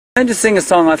I'm going to sing a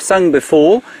song I've sung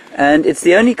before, and it's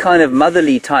the only kind of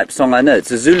motherly type song I know. It's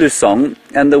a Zulu song,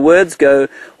 and the words go,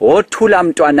 O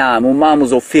tulam twana mumamu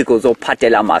zofiko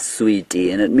zopatela maswiti,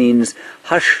 and it means,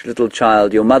 hush little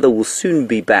child, your mother will soon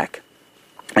be back,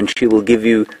 and she will give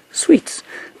you sweets,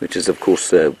 which is of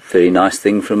course a very nice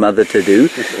thing for a mother to do.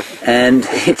 And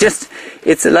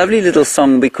it's a lovely little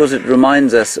song because it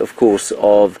reminds us, of course,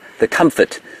 of the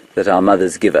comfort that our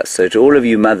mothers give us. So to all of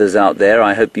you mothers out there,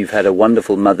 I hope you've had a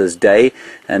wonderful Mother's Day.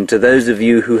 And to those of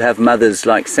you who have mothers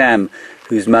like Sam,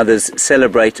 whose mothers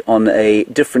celebrate on a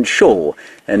different shore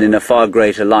and in a far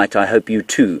greater light, I hope you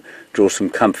too draw some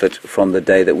comfort from the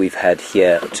day that we've had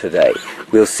here today.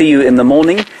 We'll see you in the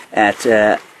morning at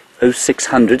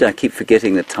 0600. I keep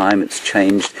forgetting the time, it's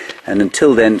changed. And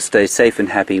until then, stay safe and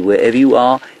happy wherever you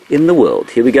are in the world.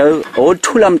 Here we go. O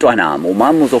tulam twana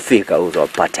mumamu zofika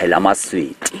uzopatela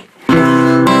maswiti.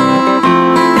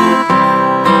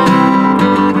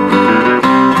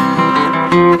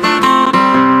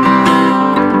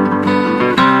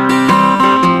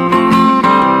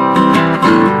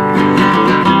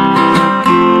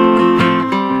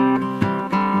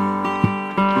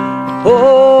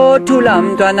 O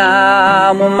tulam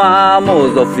twana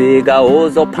mumamu zofika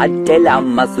uzopatela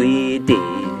maswiti.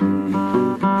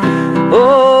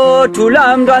 O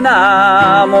tulam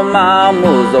twana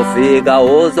mumamu zofika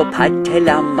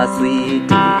uzopatela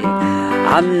maswiti.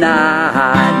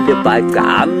 Amnandi baka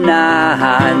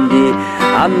amnandi,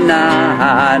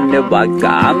 amnandi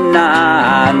baka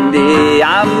amnandi,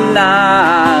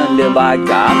 amnandi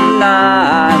baka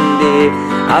amnandi,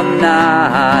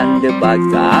 amnandi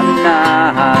baka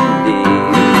amnandi.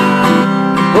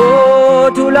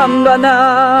 Tulam twana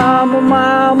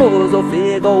mumamu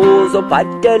zofika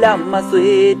uzopatela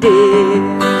maswiti.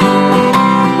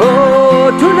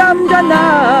 Oh, tulam twana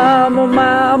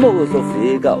mumamu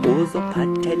zofika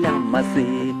uzopatela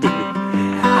maswiti.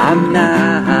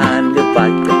 Amnandi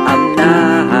baka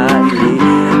amnandi,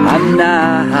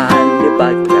 amnandi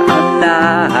baka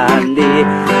amnandi,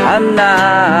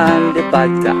 amnandi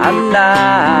baka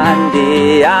amnandi,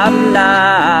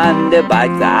 amnandi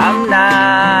baka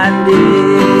amnandi.